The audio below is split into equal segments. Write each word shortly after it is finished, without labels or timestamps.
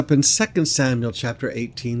Up in 2 Samuel chapter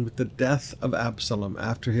 18 with the death of Absalom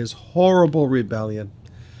after his horrible rebellion.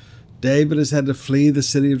 David has had to flee the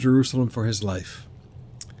city of Jerusalem for his life.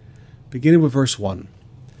 Beginning with verse 1.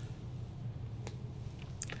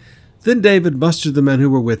 Then David mustered the men who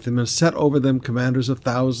were with him and set over them commanders of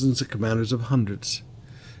thousands and commanders of hundreds.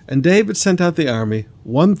 And David sent out the army,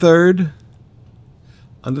 1/3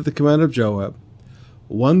 under the command of Joab,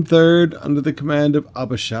 1/3 under the command of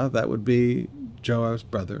Abishai, that would be Joab's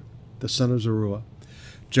brother, the son of Zeruiah,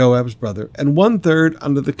 Joab's brother, and 1/3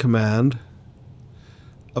 under the command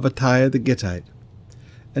of Attai the Gittite.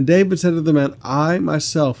 And David said to the men, I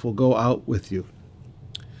myself will go out with you.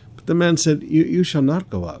 But the men said, You shall not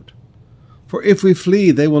go out. For if we flee,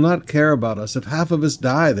 they will not care about us. If half of us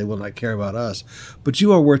die, they will not care about us. But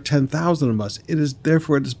you are worth 10,000 of us.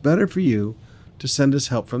 Therefore it is better for you to send us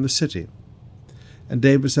help from the city. And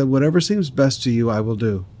David said, Whatever seems best to you, I will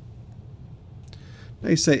do. Now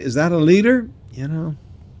you say, is that a leader? Here's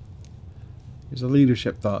a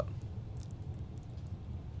leadership thought.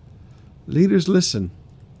 Leaders listen.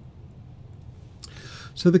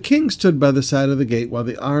 So the king stood by the side of the gate while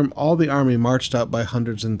all the army marched out by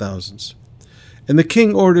hundreds and thousands. And the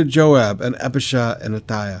king ordered Joab and Abishai and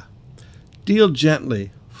Attai, Deal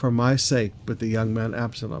gently for my sake with the young man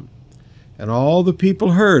Absalom. And all the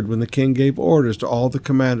people heard when the king gave orders to all the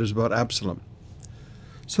commanders about Absalom.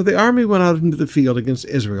 So the army went out into the field against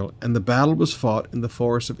Israel, and the battle was fought in the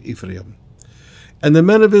forest of Ephraim. And the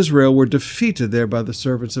men of Israel were defeated there by the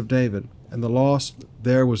servants of David, and the loss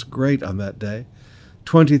there was great on that day,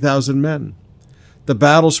 20,000 men. The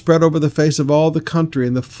battle spread over the face of all the country,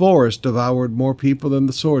 and the forest devoured more people than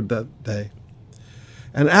the sword that day.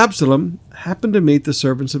 And Absalom happened to meet the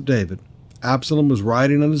servants of David. Absalom was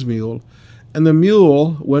riding on his mule, and the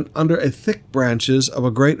mule went under a thick branches of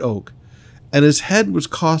a great oak, and his head was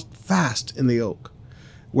caught fast in the oak,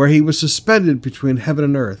 where he was suspended between heaven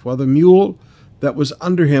and earth, while the mule that was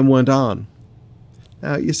under him went on.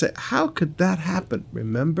 Now you say, how could that happen?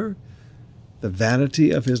 Remember the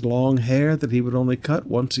vanity of his long hair that he would only cut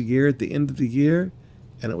once a year at the end of the year,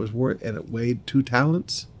 and it weighed 2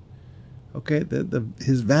 talents? Okay,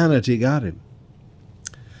 his vanity got him.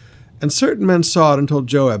 And certain men saw it and told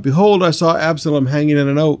Joab, Behold, I saw Absalom hanging in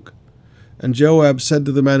an oak. And Joab said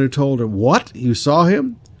to the man who told him, What? You saw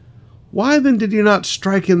him? Why then did you not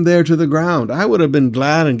strike him there to the ground? I would have been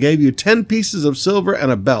glad and gave you 10 pieces of silver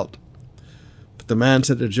and a belt. But the man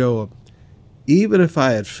said to Joab, Even if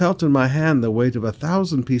I had felt in my hand the weight of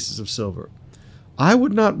 1,000 pieces of silver, I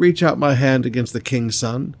would not reach out my hand against the king's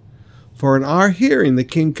son. For in our hearing the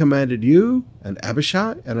king commanded you and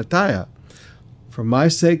Abishai and Attai, For my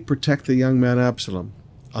sake protect the young man Absalom.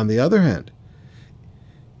 On the other hand,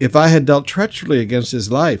 if I had dealt treacherously against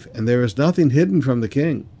his life, and there is nothing hidden from the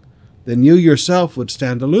king, then you yourself would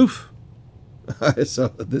stand aloof. So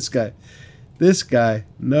this guy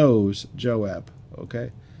knows Joab, okay?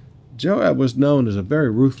 Joab was known as a very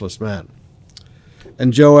ruthless man.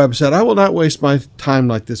 And Joab said, I will not waste my time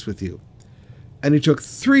like this with you. And he took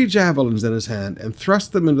 3 javelins in his hand and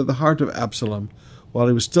thrust them into the heart of Absalom while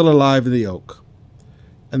he was still alive in the oak.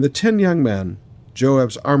 And the 10 young men,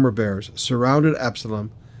 Joab's armor-bearers, surrounded Absalom,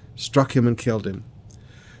 struck him and killed him.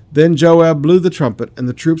 Then Joab blew the trumpet, and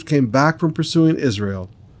the troops came back from pursuing Israel,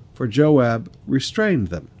 for Joab restrained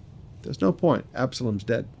them. There's no point. Absalom's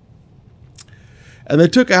dead. And they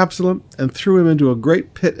took Absalom and threw him into a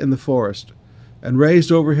great pit in the forest, and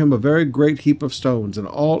raised over him a very great heap of stones, and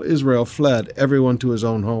all Israel fled, everyone to his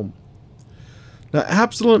own home. Now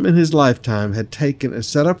Absalom in his lifetime had taken and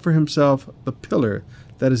set up for himself the pillar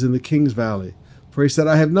that is in the king's valley, for he said,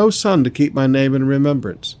 I have no son to keep my name in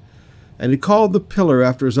remembrance. And he called the pillar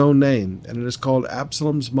after his own name, and it is called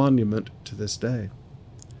Absalom's monument to this day.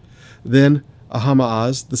 Then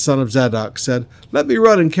Ahimaaz, the son of Zadok, said, Let me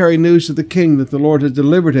run and carry news to the king that the Lord has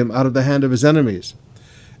delivered him out of the hand of his enemies.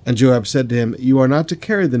 And Joab said to him, You are not to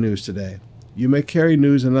carry the news today. You may carry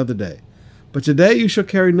news another day. But today you shall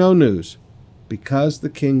carry no news, because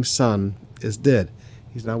the king's son is dead.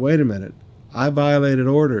 He's now, wait a minute. I violated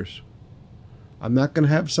orders. I'm not going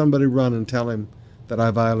to have somebody run and tell him that I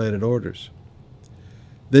violated orders.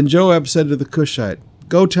 Then Joab said to the Cushite,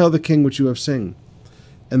 Go tell the king what you have seen.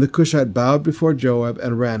 And the Cushite bowed before Joab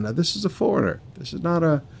and ran. Now this is a foreigner. This is not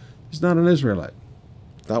an Israelite.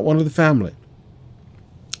 Not one of the family.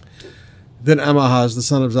 Then Ahimaaz, the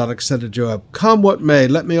son of Zadok, said to Joab, Come what may,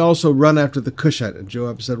 let me also run after the Cushite. And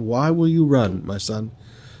Joab said, Why will you run, my son,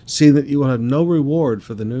 seeing that you will have no reward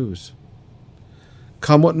for the news?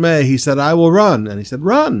 Come what may, he said, I will run. And he said,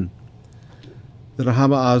 Run. Then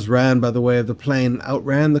Ahimaaz ran by the way of the plain and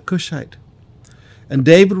outran the Cushite. And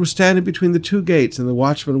David was standing between the two gates, and the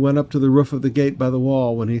watchman went up to the roof of the gate by the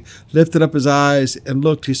wall. When he lifted up his eyes and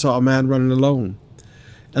looked, he saw a man running alone.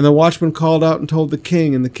 And the watchman called out and told the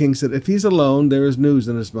king, and the king said, "If he's alone, there is news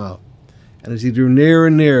in his mouth." And as he drew nearer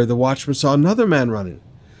and nearer, the watchman saw another man running.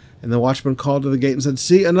 And the watchman called to the gate and said,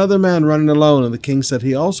 "See, another man running alone." And the king said,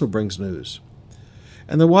 "He also brings news."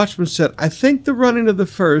 And the watchman said, "I think the running of the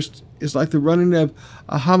first is like the running of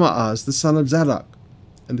Ahimaaz, the son of Zadok."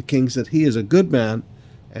 And the king said, "He is a good man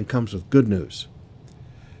and comes with good news."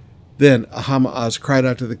 Then Ahimaaz cried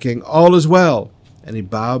out to the king, "All is well." And he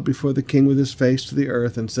bowed before the king with his face to the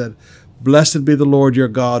earth and said, "Blessed be the Lord your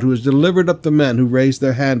God, who has delivered up the men who raised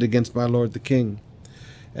their hand against my lord the king."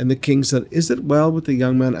 And the king said, "Is it well with the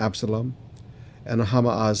young man Absalom?" And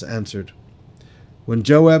Ahimaaz answered, "When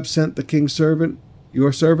Joab sent the king's servant,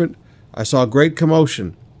 your servant, I saw great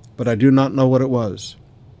commotion, but I do not know what it was."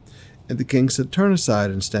 And the king said, "Turn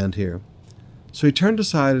aside and stand here." So he turned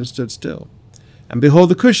aside and stood still. And behold,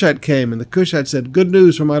 the Cushite came, and the Cushite said, "Good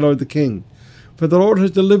news for my lord the king, for the Lord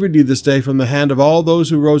has delivered you this day from the hand of all those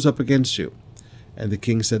who rose up against you." And the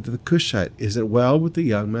king said to the Cushite, "Is it well with the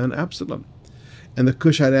young man Absalom?" And the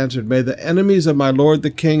Cushite answered, "May the enemies of my lord the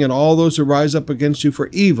king and all those who rise up against you for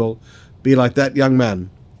evil be like that young man."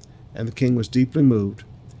 And the king was deeply moved,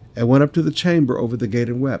 and went up to the chamber over the gate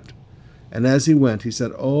and wept. And as he went, he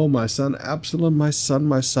said, "O my son Absalom, my son,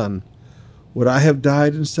 my son, would I have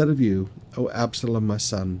died instead of you, O Absalom, my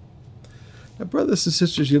son." Now, brothers and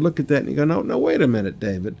sisters, you look at that and you go, no, wait a minute,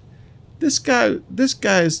 David. This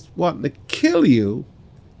guy's wanting to kill you,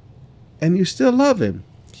 and you still love him.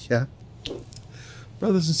 Yeah.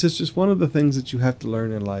 Brothers and sisters, one of the things that you have to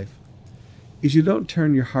learn in life is you don't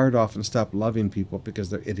turn your heart off and stop loving people because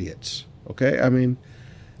they're idiots. Okay? I mean,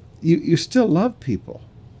 you still love people.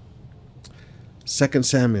 2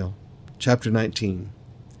 Samuel chapter 19.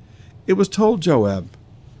 It was told Joab,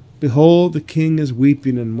 "Behold, the king is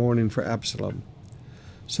weeping and mourning for Absalom."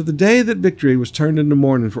 So the day that victory was turned into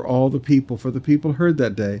mourning for all the people, for the people heard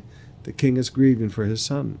that day, the king is grieving for his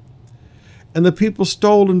son. And the people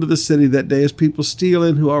stole into the city that day as people steal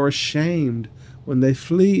in who are ashamed when they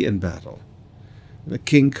flee in battle. And the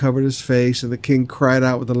king covered his face, and the king cried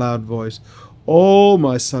out with a loud voice, "O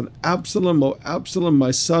my son Absalom, O Absalom,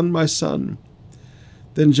 my son, my son."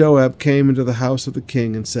 Then Joab came into the house of the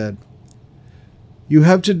king and said, "You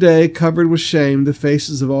have today covered with shame the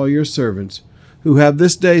faces of all your servants, who have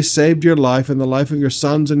this day saved your life and the life of your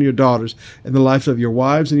sons and your daughters, and the life of your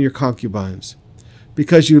wives and your concubines,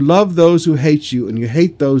 because you love those who hate you, and you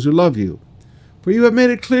hate those who love you. For you have made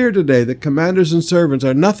it clear today that commanders and servants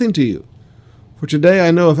are nothing to you. For today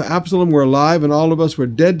I know if Absalom were alive and all of us were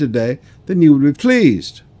dead today, then you would be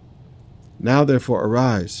pleased. Now therefore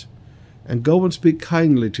arise, and go and speak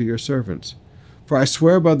kindly to your servants. For I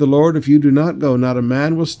swear by the Lord, if you do not go, not a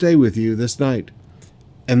man will stay with you this night.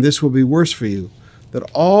 And this will be worse for you, than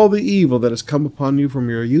all the evil that has come upon you from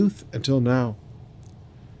your youth until now."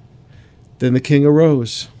 Then the king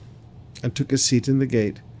arose and took his seat in the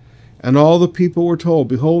gate. And all the people were told,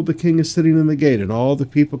 "Behold, the king is sitting in the gate." And all the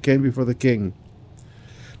people came before the king.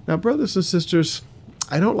 Now, brothers and sisters,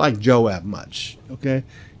 I don't like Joab much, okay?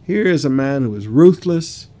 Here is a man who is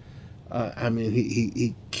ruthless.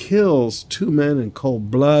 He kills two men in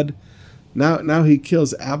cold blood. Now he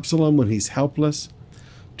kills Absalom when he's helpless.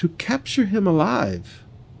 To capture him alive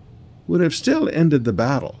would have still ended the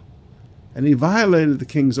battle, and he violated the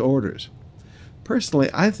king's orders. Personally,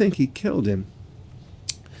 I think he killed him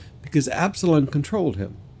because Absalom controlled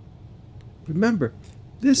him. Remember,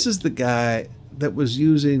 this is the guy that was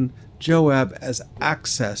using Joab as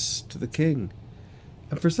access to the king.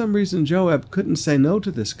 And for some reason, Joab couldn't say no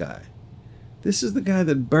to this guy. This is the guy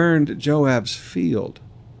that burned Joab's field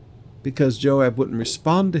because Joab wouldn't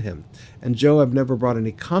respond to him. And Joab never brought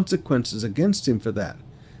any consequences against him for that.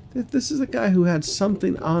 This is a guy who had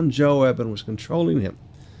something on Joab and was controlling him.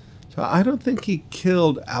 So I don't think he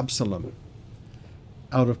killed Absalom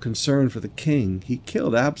out of concern for the king. He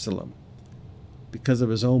killed Absalom because of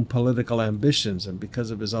his own political ambitions and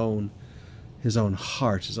because of his own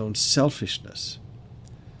heart, his own selfishness.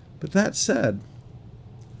 But that said,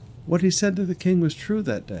 what he said to the king was true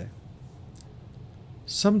that day.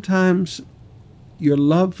 Sometimes your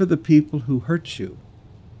love for the people who hurt you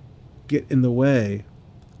get in the way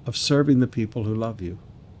of serving the people who love you.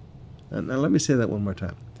 Now let me say that one more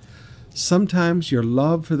time. Sometimes your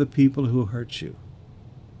love for the people who hurt you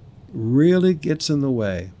really gets in the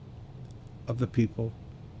way of the people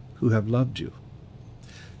who have loved you.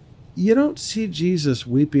 You don't see Jesus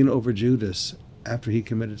weeping over Judas after he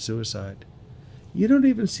committed suicide. You don't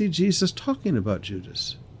even see Jesus talking about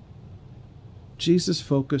Judas. Jesus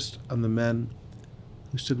focused on the men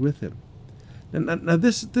who stood with him. Now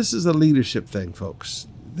this is a leadership thing, folks.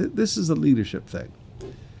 This is a leadership thing.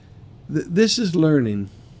 This is learning.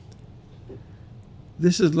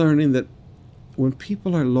 This is learning that when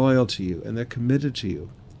people are loyal to you and they're committed to you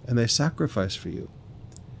and they sacrifice for you,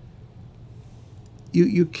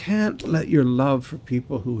 you can't let your love for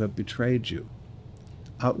people who have betrayed you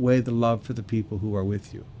outweigh the love for the people who are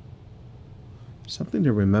with you. Something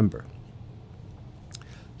to remember.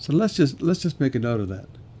 So let's just make a note of that.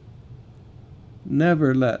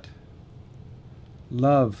 Never let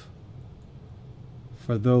love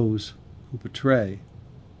for those who betray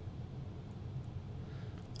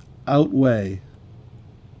outweigh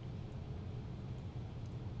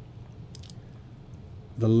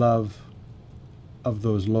the love of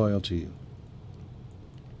those loyal to you.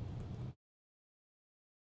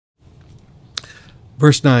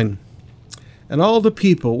 Verse 9. And all the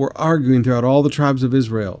people were arguing throughout all the tribes of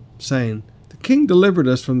Israel, saying, The king delivered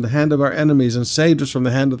us from the hand of our enemies and saved us from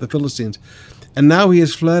the hand of the Philistines. And now he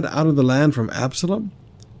has fled out of the land from Absalom?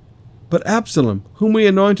 But Absalom, whom we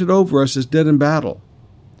anointed over us, is dead in battle.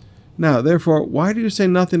 Now, therefore, why do you say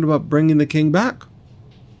nothing about bringing the king back?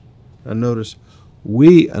 Now notice,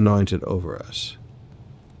 we anointed over us,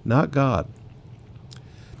 not God.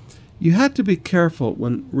 You had to be careful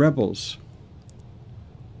when rebels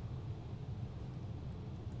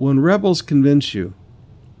convince you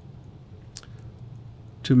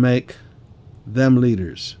to make them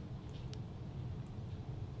leaders.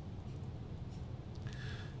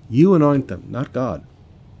 You anoint them, not God.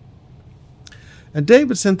 And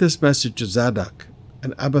David sent this message to Zadok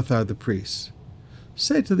and Abiathar the priests.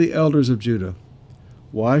 Say to the elders of Judah,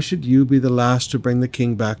 why should you be the last to bring the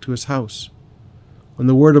king back to his house, when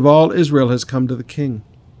the word of all Israel has come to the king?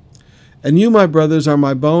 And you, my brothers, are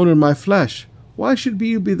my bone and my flesh. Why should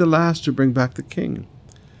you be the last to bring back the king?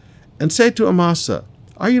 And say to Amasa,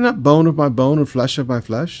 are you not bone of my bone and flesh of my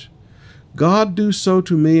flesh? God do so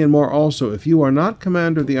to me and more also, if you are not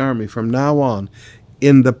commander of the army from now on,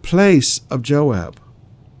 in the place of Joab.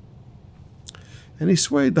 And he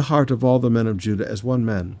swayed the heart of all the men of Judah as one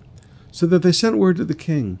man, so that they sent word to the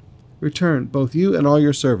king, return, both you and all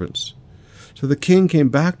your servants. So the king came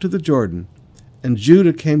back to the Jordan, and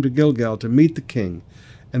Judah came to Gilgal to meet the king,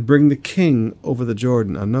 and bring the king over the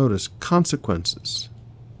Jordan. Now notice, consequences.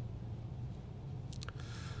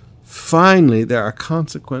 Finally, there are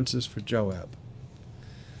consequences for Joab.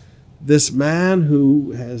 This man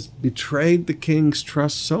who has betrayed the king's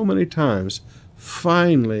trust so many times,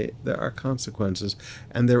 finally there are consequences,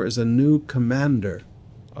 and there is a new commander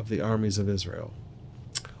of the armies of Israel.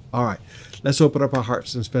 All right, let's open up our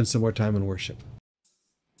hearts and spend some more time in worship.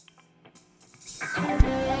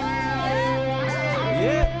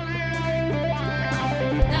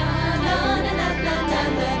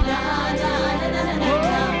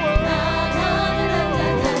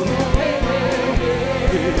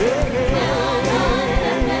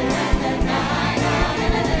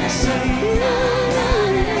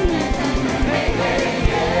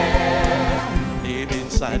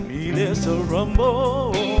 Inside me there's a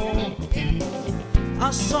rumble.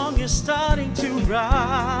 Our song is starting to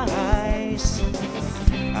rise.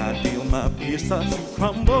 I feel my peace start to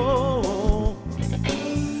crumble.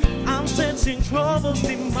 I'm sensing trouble's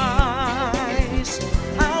demise.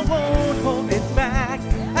 I won't hold it back,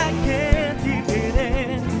 I can't keep it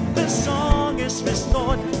in. The song is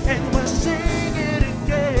restored and we'll sing it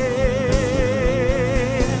again.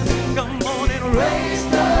 Come on and raise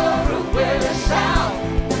the roof with a shout.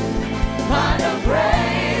 Find a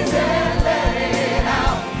praise and let it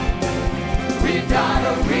out. We've got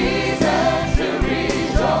a reason to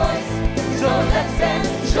rejoice, so let's get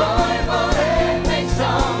joyful and make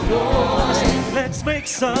some noise. Let's make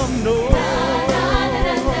some noise.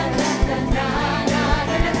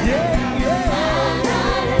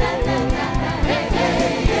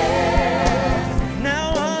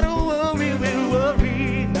 Now I don't worry when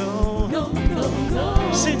worry, no.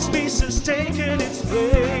 Since peace has taken its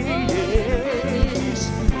place,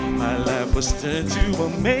 my life was turned to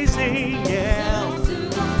amazing, yeah.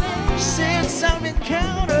 Since I've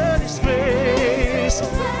encountered His grace,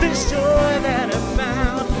 this joy that I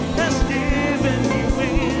found has given me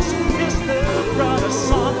wings. His love brought a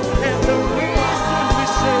song and the reason we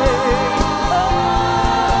sing.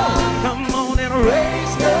 Oh, come on and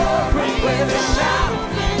raise the roof with a shout.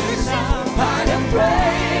 Find a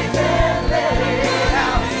praise and let it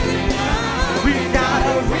out. We've got a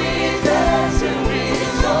reason to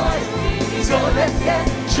rejoice, so let's get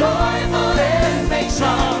joyful and make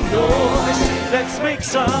some noise. Let's make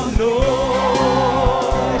some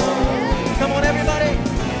noise. Come on, everybody.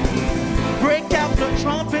 Break out the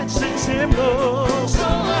trumpets and cymbals. Go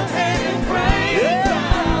ahead and praise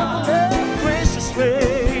God. Praise His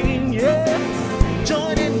reign, yeah.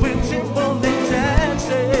 Join in with timbrel and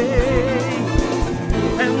dancing,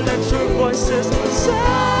 and let your voices sound.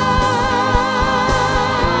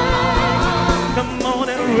 Come on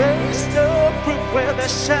and raise the fruit where they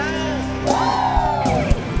shine.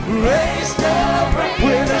 Raise the fruit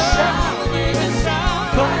where they shine.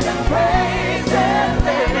 Come and praise and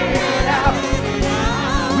let it out.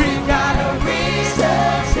 We got a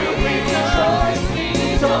reason to rejoice.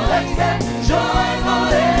 So let's get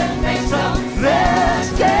joyful and make some. Let's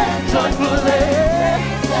get joyfully.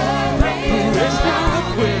 Raise the fruit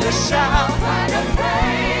where they shine.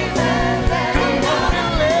 Come on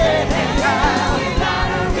and let it out.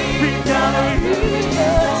 We got a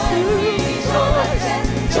reason to rejoice.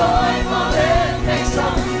 Joyful and make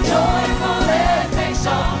some. Joyful and make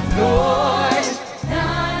some noise.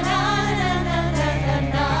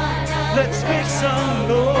 Let's make some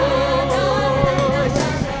noise.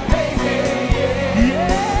 Hey, hey,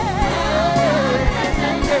 yeah.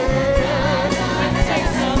 Let's make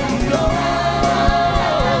some noise.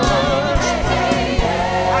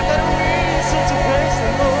 I got a reason to praise the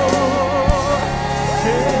Lord.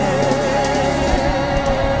 Yeah.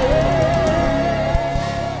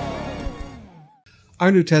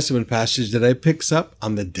 Our New Testament passage today picks up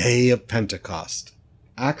on the day of Pentecost.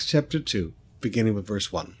 Acts chapter 2, beginning with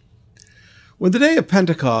verse 1. When the day of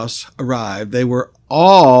Pentecost arrived, they were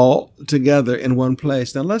all together in one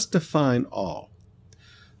place. Now let's define all.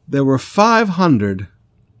 There were 500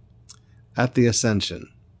 at the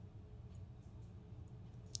ascension.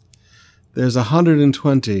 There's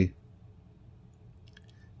 120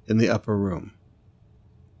 in the upper room.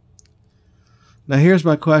 Now here's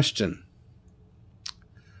my question.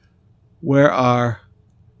 Where are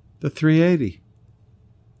the 380?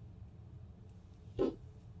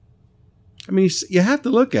 I mean, you have to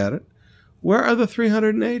look at it. Where are the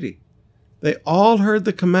 380? They all heard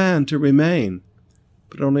the command to remain,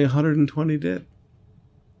 but only 120 did.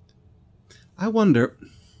 I wonder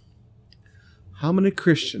how many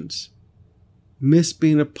Christians miss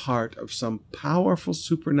being a part of some powerful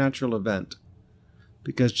supernatural event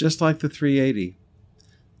because just like the 380,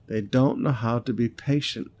 they don't know how to be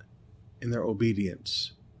patient in their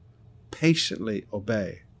obedience. Patiently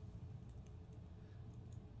obey.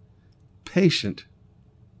 Patient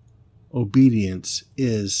obedience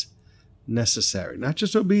is necessary. Not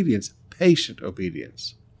just obedience, patient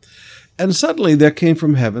obedience. And suddenly there came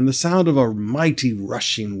from heaven the sound of a mighty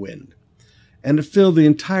rushing wind, and it filled the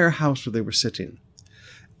entire house where they were sitting.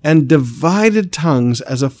 And divided tongues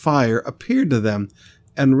as a fire appeared to them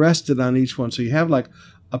and rested on each one. So you have like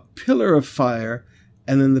a pillar of fire,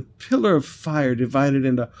 and then the pillar of fire divided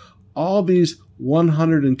into all these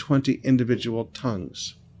 120 individual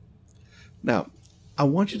tongues. Now, I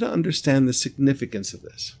want you to understand the significance of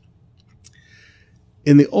this.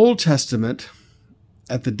 In the Old Testament,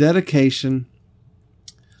 at the dedication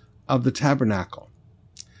of the tabernacle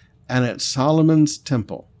and at Solomon's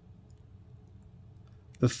temple,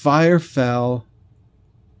 the fire fell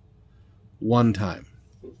one time,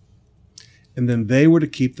 and then they were to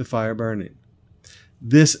keep the fire burning.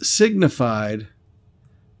 This signified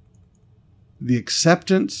the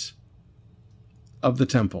acceptance of the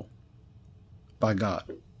temple by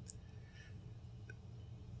God.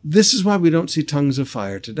 This is why we don't see tongues of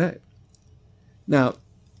fire today. Now,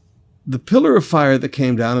 the pillar of fire that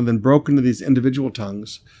came down and then broke into these individual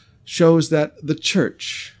tongues shows that the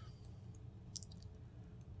church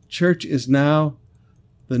is now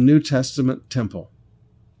the New Testament temple.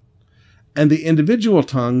 And the individual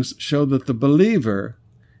tongues show that the believer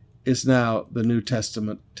is now the New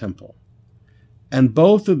Testament temple. And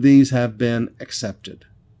both of these have been accepted.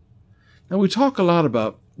 Now, we talk a lot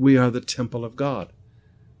about we are the temple of God.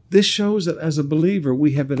 This shows that as a believer,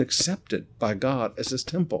 we have been accepted by God as His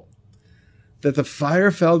temple. That the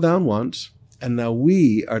fire fell down once, and now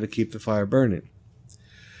we are to keep the fire burning.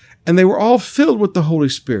 And they were all filled with the Holy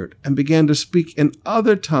Spirit and began to speak in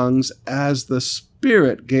other tongues as the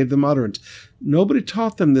Spirit gave them utterance. Nobody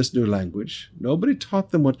taught them this new language. Nobody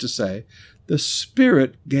taught them what to say. The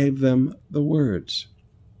Spirit gave them the words.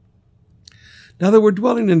 Now there were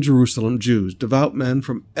dwelling in Jerusalem Jews, devout men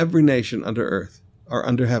from every nation under earth, or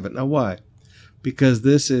under heaven. Now why? Because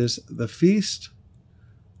this is the feast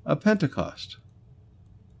of Pentecost.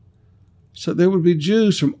 So there would be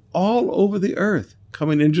Jews from all over the earth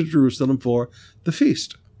coming into Jerusalem for the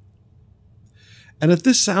feast. And at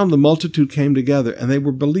this sound the multitude came together, and they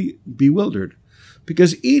were bewildered,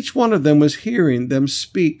 because each one of them was hearing them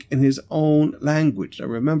speak in his own language. Now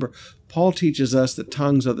remember, Paul teaches us that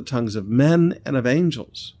tongues are the tongues of men and of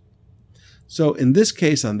angels. So in this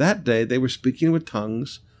case, on that day, they were speaking with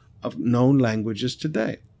tongues of known languages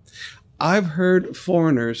today. I've heard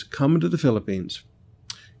foreigners come into the Philippines,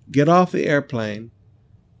 get off the airplane,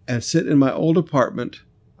 and sit in my old apartment.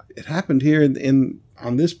 It happened here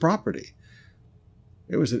on this property.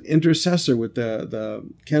 It was an intercessor with the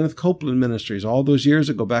Kenneth Copeland Ministries all those years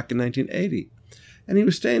ago, back in 1980. And he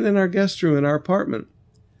was staying in our guest room in our apartment.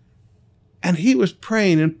 And he was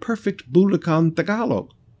praying in perfect Bulacan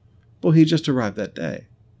Tagalog. Well, he just arrived that day.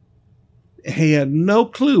 He had no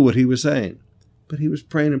clue what he was saying, but he was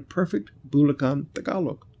praying in perfect Bulacan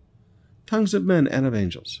Tagalog. Tongues of men and of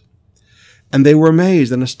angels. And they were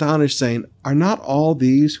amazed and astonished, saying, "Are not all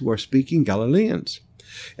these who are speaking Galileans?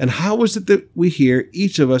 And how is it that we hear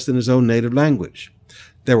each of us in his own native language?"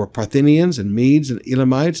 There were Parthians and Medes and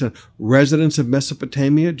Elamites and residents of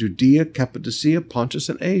Mesopotamia, Judea, Cappadocia, Pontus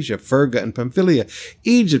and Asia, Phrygia and Pamphylia,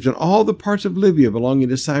 Egypt and all the parts of Libya belonging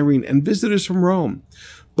to Cyrene, and visitors from Rome,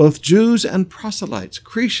 both Jews and proselytes,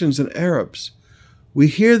 Cretans and Arabs. We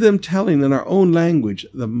hear them telling in our own language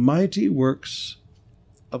the mighty works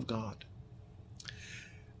of God.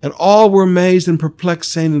 And all were amazed and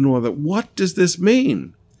perplexed, saying to one another, "What does this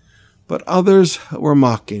mean?" But others were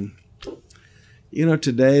mocking. You know,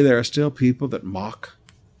 today there are still people that mock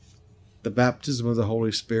the baptism of the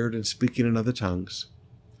Holy Spirit and speaking in other tongues.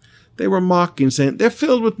 They were mocking, saying, "They're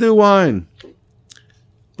filled with new wine."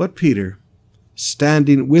 But Peter,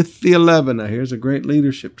 standing with the 11, now here's a great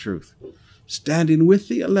leadership truth, standing with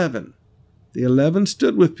the 11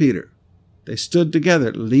 stood with Peter. They stood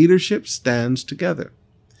together. Leadership stands together.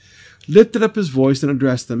 Lifted up his voice and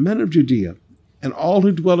addressed the men of Judea and all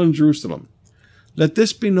who dwell in Jerusalem. Let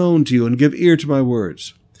this be known to you, and give ear to my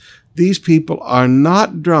words. These people are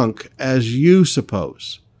not drunk as you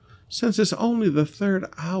suppose, since it's only the 3rd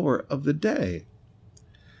hour of the day.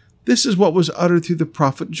 This is what was uttered through the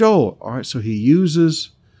prophet Joel. All right, so he uses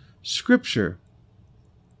Scripture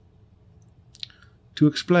to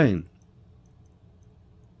explain.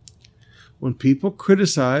 When people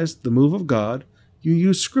criticize the move of God, you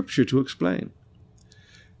use Scripture to explain.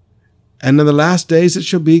 And in the last days it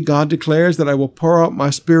shall be, God declares, that I will pour out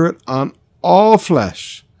my Spirit on all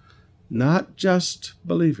flesh, not just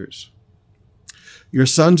believers. Your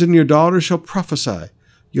sons and your daughters shall prophesy.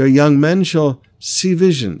 Your young men shall see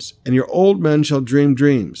visions, and your old men shall dream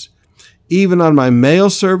dreams. Even on my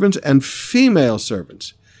male servants and female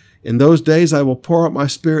servants. In those days I will pour out my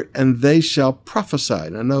Spirit, and they shall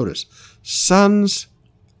prophesy. Now notice, sons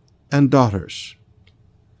and daughters.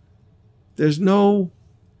 There's no,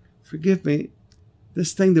 forgive me,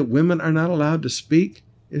 this thing that women are not allowed to speak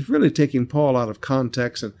is really taking Paul out of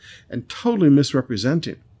context and totally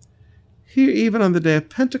misrepresenting. Here, even on the day of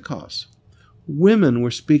Pentecost, women were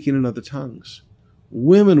speaking in other tongues.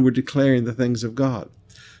 Women were declaring the things of God.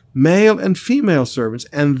 Male and female servants,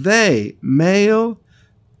 and they, male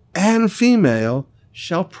and female,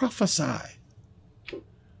 shall prophesy.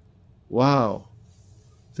 Wow.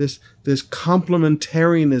 This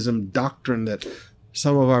complementarianism doctrine that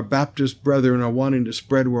some of our Baptist brethren are wanting to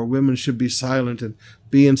spread, where women should be silent and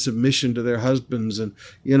be in submission to their husbands and,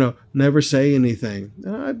 never say anything.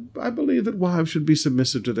 And I believe that wives should be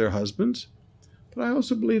submissive to their husbands. But I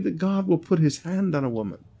also believe that God will put his hand on a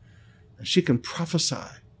woman and she can prophesy.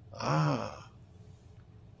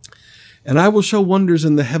 And I will show wonders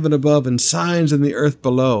in the heaven above and signs in the earth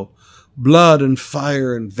below, blood and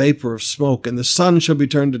fire and vapor of smoke, and the sun shall be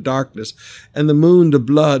turned to darkness, and the moon to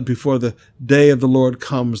blood before the day of the Lord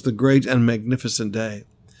comes, the great and magnificent day.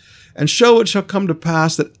 And so it shall come to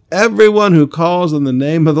pass that everyone who calls on the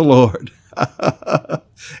name of the Lord,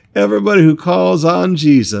 everybody who calls on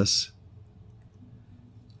Jesus,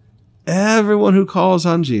 everyone who calls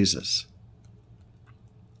on Jesus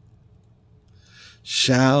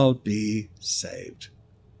shall be saved.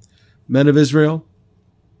 Men of Israel,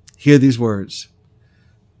 hear these words.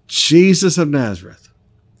 Jesus of Nazareth,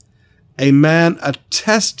 a man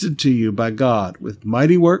attested to you by God with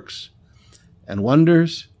mighty works and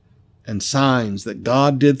wonders and signs that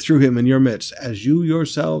God did through him in your midst, as you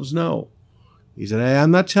yourselves know. He said, hey,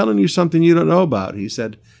 I'm not telling you something you don't know about. He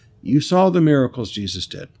said, you saw the miracles Jesus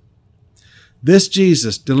did. This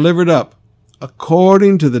Jesus delivered up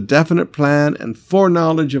according to the definite plan and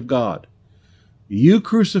foreknowledge of God. You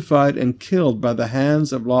crucified and killed by the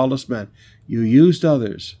hands of lawless men. You used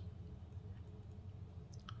others.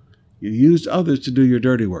 You used others to do your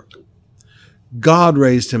dirty work. God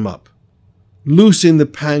raised him up, loosing the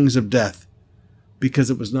pangs of death, because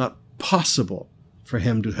it was not possible for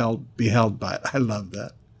him to be held by it. I love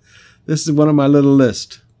that. This is one of my little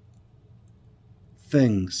list.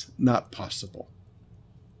 Things not possible.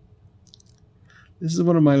 This is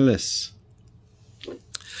one of my lists.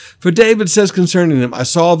 For David says concerning him, I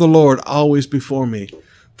saw the Lord always before me,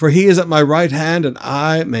 for he is at my right hand, and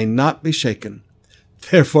I may not be shaken.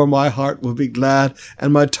 Therefore my heart will be glad,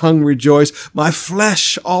 and my tongue rejoice. My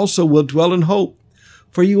flesh also will dwell in hope.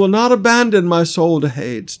 For you will not abandon my soul to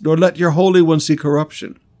Hades, nor let your Holy One see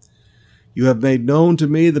corruption. You have made known to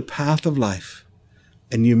me the path of life,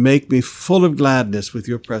 and you make me full of gladness with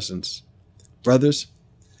your presence. Brothers,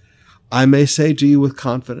 I may say to you with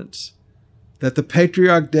confidence that the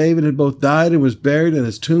patriarch David had both died and was buried, and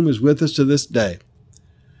his tomb is with us to this day.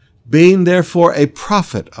 Being therefore a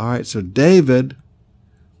prophet, all right, so David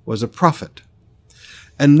was a prophet,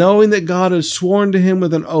 and knowing that God had sworn to him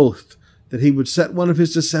with an oath that he would set one of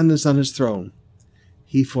his descendants on his throne,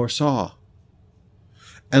 he foresaw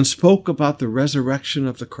and spoke about the resurrection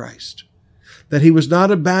of the Christ, that he was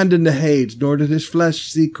not abandoned to Hades, nor did his flesh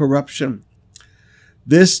see corruption.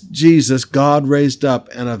 This Jesus God raised up,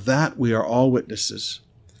 and of that we are all witnesses.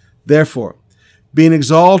 Therefore, being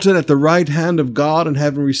exalted at the right hand of God, and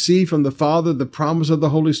having received from the Father the promise of the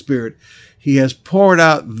Holy Spirit, he has poured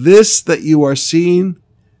out this that you are seeing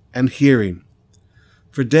and hearing.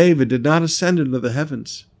 For David did not ascend into the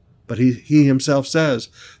heavens, but he himself says,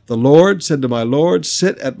 the Lord said to my Lord,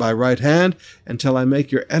 sit at my right hand until I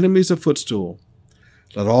make your enemies a footstool.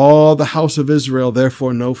 Let all the house of Israel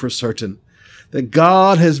therefore know for certain that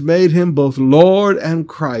God has made him both Lord and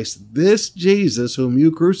Christ, this Jesus whom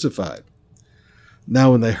you crucified.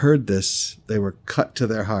 Now when they heard this, they were cut to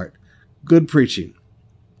their heart. Good preaching.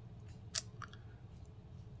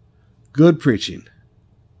 Good preaching.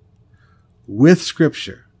 With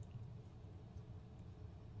Scripture.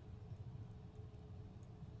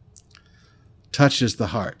 Touches the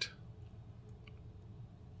heart.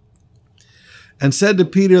 And said to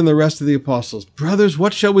Peter and the rest of the apostles, brothers,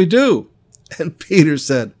 what shall we do? And Peter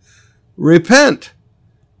said, repent,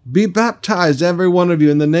 be baptized, every one of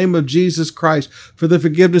you, in the name of Jesus Christ for the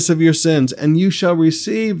forgiveness of your sins, and you shall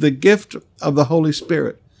receive the gift of the Holy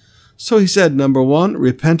Spirit. So he said, number 1,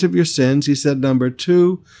 repent of your sins. He said, number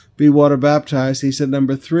 2, be water baptized. He said,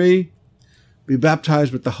 number 3, be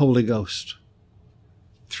baptized with the Holy Ghost.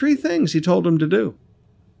 3 things he told them to do.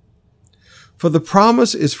 For the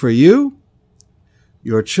promise is for you,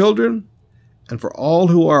 your children, and for all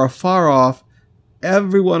who are afar off,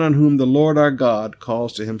 everyone on whom the Lord our God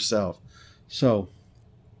calls to himself. So,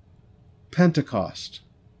 Pentecost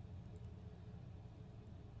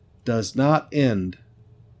does not end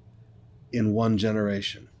in one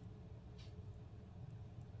generation.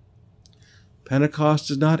 Pentecost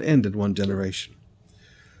does not end in one generation.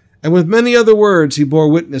 And with many other words he bore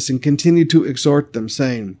witness and continued to exhort them,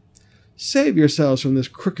 saying, save yourselves from this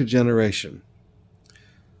crooked generation.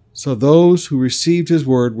 So those who received his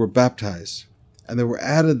word were baptized, and there were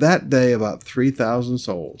added that day about 3,000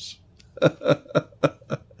 souls.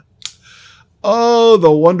 Oh,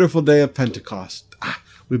 the wonderful day of Pentecost.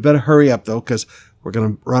 We better hurry up, though, because we're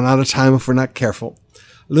going to run out of time if we're not careful.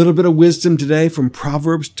 A little bit of wisdom today from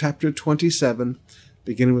Proverbs chapter 27,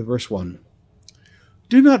 beginning with verse 1.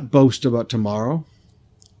 Do not boast about tomorrow,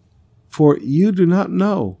 for you do not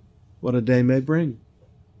know what a day may bring.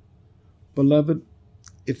 Beloved,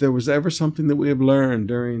 if there was ever something that we have learned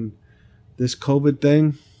during this COVID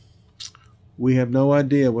thing, we have no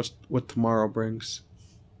idea what tomorrow brings.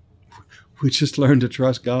 We just learn to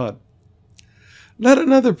trust God. Let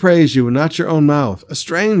another praise you and not your own mouth, a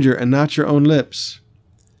stranger and not your own lips.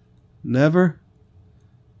 Never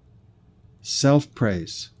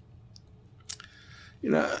self-praise.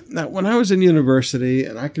 Now when I was in university,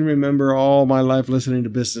 and I can remember all my life listening to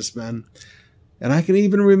businessmen, and I can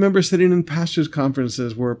even remember sitting in pastors'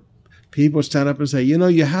 conferences where people stand up and say,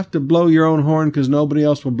 you have to blow your own horn because nobody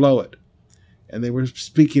else will blow it. And they were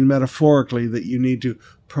speaking metaphorically that you need to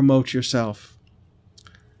promote yourself.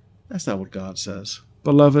 That's not what God says.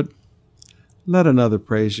 Beloved, let another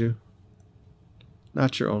praise you,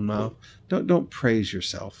 not your own mouth. Don't praise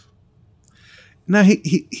yourself. Now,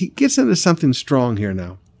 he gets into something strong here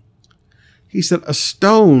now. He said, a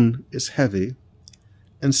stone is heavy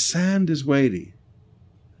and sand is weighty,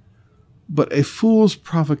 but a fool's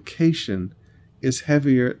provocation is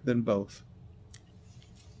heavier than both.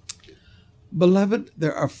 Beloved,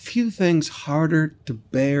 there are few things harder to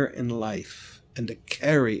bear in life and to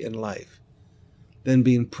carry in life than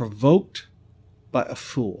being provoked by a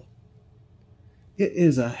fool. It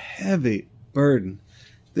is a heavy burden.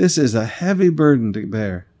 This is a heavy burden to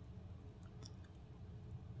bear.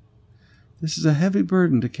 This is a heavy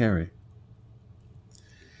burden to carry.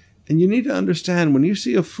 And you need to understand, when you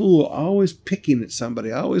see a fool always picking at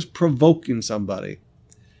somebody, always provoking somebody,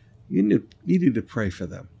 you need to pray for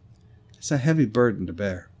them. It's a heavy burden to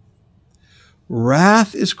bear.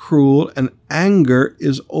 Wrath is cruel and anger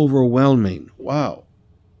is overwhelming. Wow.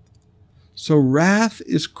 So wrath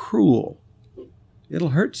is cruel.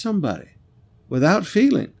 It'll hurt somebody without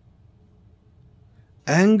feeling.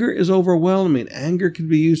 Anger is overwhelming. Anger can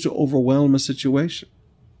be used to overwhelm a situation.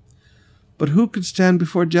 But who could stand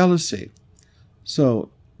before jealousy?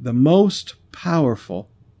 So the most powerful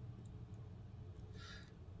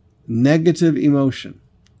negative emotion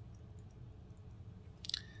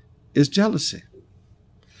is jealousy.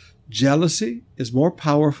 Jealousy is more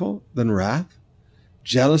powerful than wrath.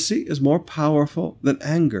 Jealousy is more powerful than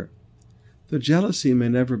anger. The jealousy may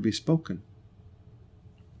never be spoken.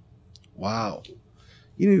 Wow.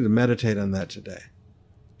 You need to meditate on that today.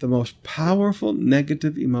 The most powerful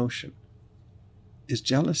negative emotion is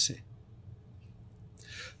jealousy.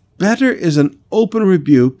 Better is an open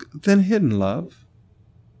rebuke than hidden love.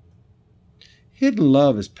 Hidden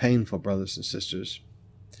love is painful, brothers and sisters.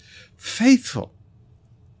 Faithful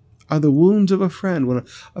are the wounds of a friend. When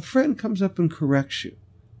a friend comes up and corrects you,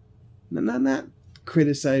 not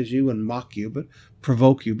criticize you and mock you, but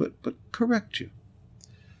provoke you, but correct you.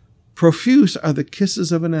 Profuse are the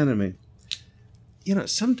kisses of an enemy. You know,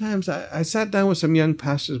 sometimes I sat down with some young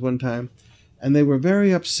pastors one time, and they were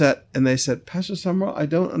very upset, and they said, Pastor Summerall, I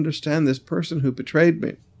don't understand this person who betrayed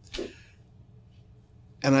me.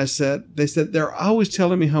 And they said, they're always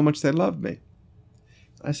telling me how much they love me.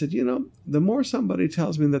 I said, you know, the more somebody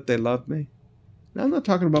tells me that they love me, now I'm not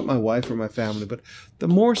talking about my wife or my family, but the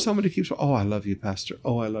more somebody keeps, oh, I love you, Pastor.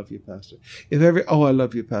 Oh, I love you, Pastor. Oh, I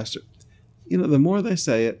love you, Pastor. You know, the more they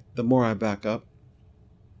say it, the more I back up.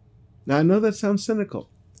 Now, I know that sounds cynical.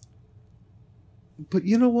 But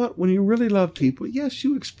you know what? When you really love people, yes,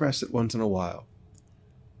 you express it once in a while.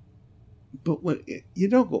 But when you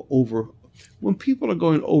don't go over, when people are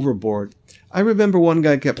going overboard, I remember one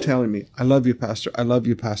guy kept telling me, I love you, Pastor. I love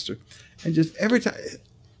you, Pastor. And just every time,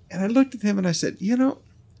 and I looked at him and I said, you know,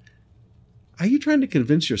 are you trying to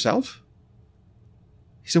convince yourself?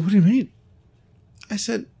 He said, what do you mean? I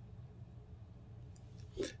said,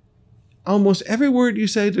 almost every word you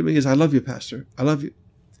say to me is, I love you, Pastor. I love you.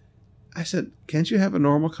 I said, can't you have a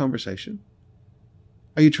normal conversation?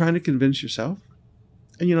 Are you trying to convince yourself?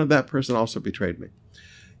 And you know, that person also betrayed me.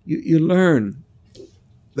 You learn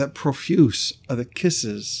that profuse are the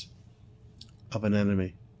kisses of an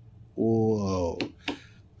enemy. Whoa.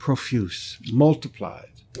 Profuse, multiplied.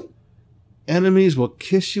 Enemies will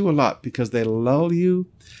kiss you a lot because they lull you.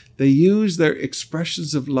 They use their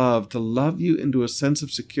expressions of love to love you into a sense of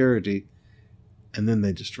security, and then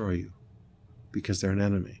they destroy you because they're an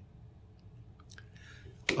enemy.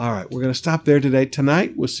 All right, we're going to stop there today.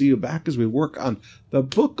 Tonight, we'll see you back as we work on the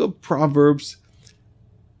book of Proverbs,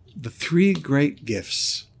 the 3 great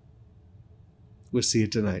gifts. We'll see you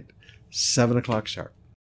tonight, 7 o'clock sharp.